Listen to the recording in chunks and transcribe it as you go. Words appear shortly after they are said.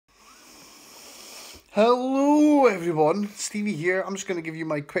Hello everyone, Stevie here. I'm just going to give you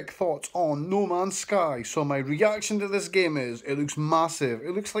my quick thoughts on No Man's Sky. So my reaction to this game is, it looks massive.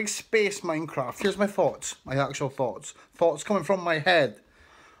 It looks like space Minecraft. Here's my thoughts, my actual thoughts. Thoughts coming from my head.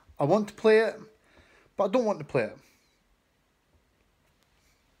 I want to play it, but I don't want to play it.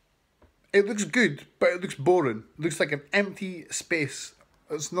 It looks good, but it looks boring. It looks like an empty space.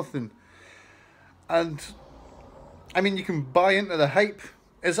 It's nothing. And, I mean, you can buy into the hype.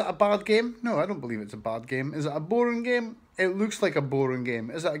 Is it a bad game? No, I don't believe it's a bad game. Is it a boring game? It looks like a boring game.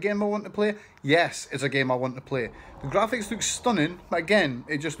 Is it a game I want to play? Yes, it's a game I want to play. The graphics look stunning, but again,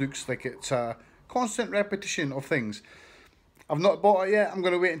 it just looks like it's a constant repetition of things. I've not bought it yet. I'm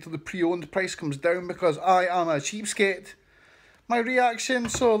going to wait until the pre-owned price comes down because I am a cheapskate. My reaction,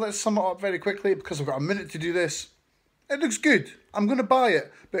 so let's sum it up very quickly because I've got a minute to do this. It looks good. I'm going to buy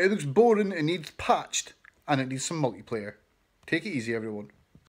it, but it looks boring, it needs patched, and it needs some multiplayer. Take it easy, everyone.